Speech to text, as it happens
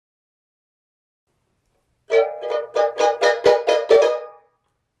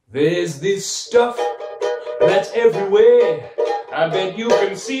There's this stuff that's everywhere. I bet you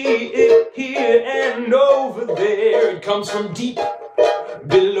can see it here and over there. It comes from deep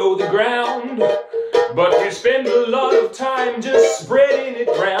below the ground, but we spend a lot of time just spreading it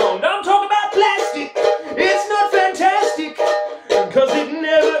round. I'm talking about plastic. It's not fantastic, cause it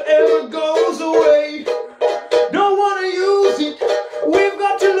never ever goes away. Don't wanna use it, we've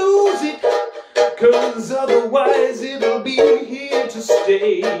got to lose it, cause otherwise it'll be here to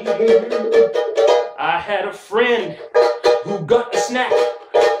stay. I had a friend who got a snack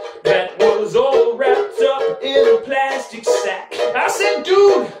that was all wrapped up in a plastic sack. I said,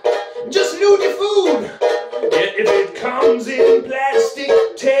 dude, just loot your food. Yeah, if it comes in plastic,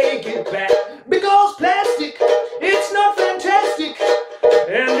 take it back. Because plastic, it's not fantastic,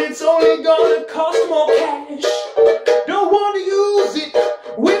 and it's only gonna cost more cash. Don't want to use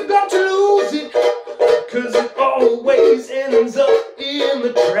it, we've got to lose it, cause it always ends up in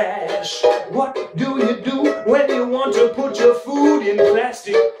the trash. What do you do when you want to put your food in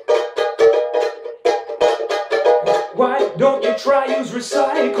plastic? Why don't you try use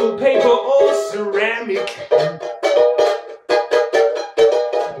recycled paper or ceramic?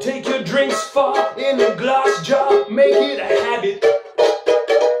 Take your drinks far in a glass jar, make it a habit.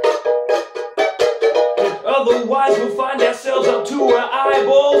 Otherwise we'll find ourselves up to our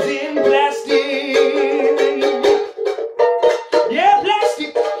eyeballs in plastic. Yeah,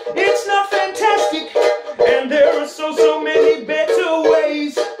 plastic, it's not fantastic, and there are so many better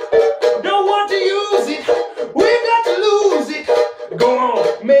ways. Don't want to use it, we've got to lose it. Go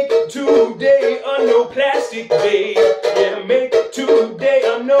on, make it today a no plastic day.